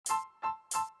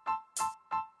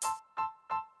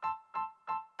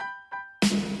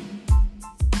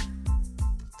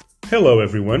Hello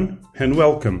everyone and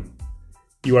welcome.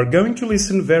 You are going to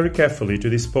listen very carefully to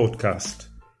this podcast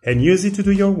and use it to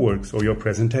do your works or your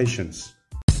presentations.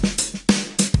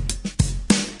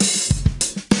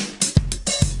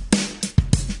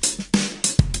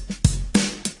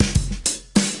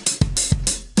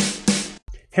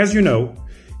 As you know,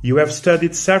 you have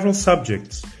studied several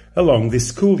subjects along this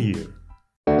school year.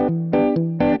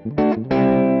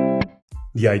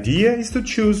 The idea is to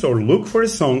choose or look for a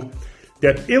song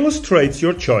that illustrates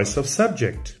your choice of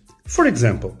subject. For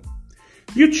example,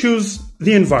 you choose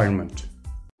the environment.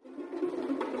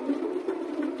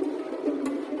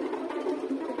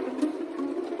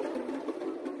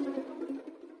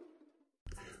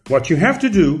 What you have to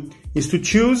do is to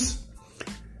choose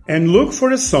and look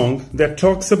for a song that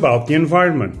talks about the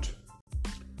environment.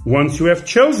 Once you have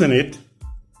chosen it,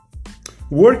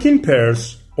 work in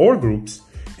pairs or groups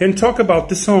and talk about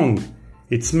the song,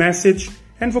 its message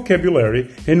and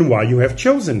vocabulary, and why you have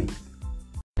chosen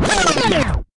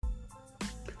it.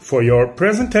 For your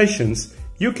presentations,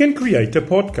 you can create a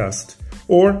podcast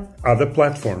or other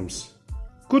platforms.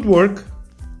 Good work!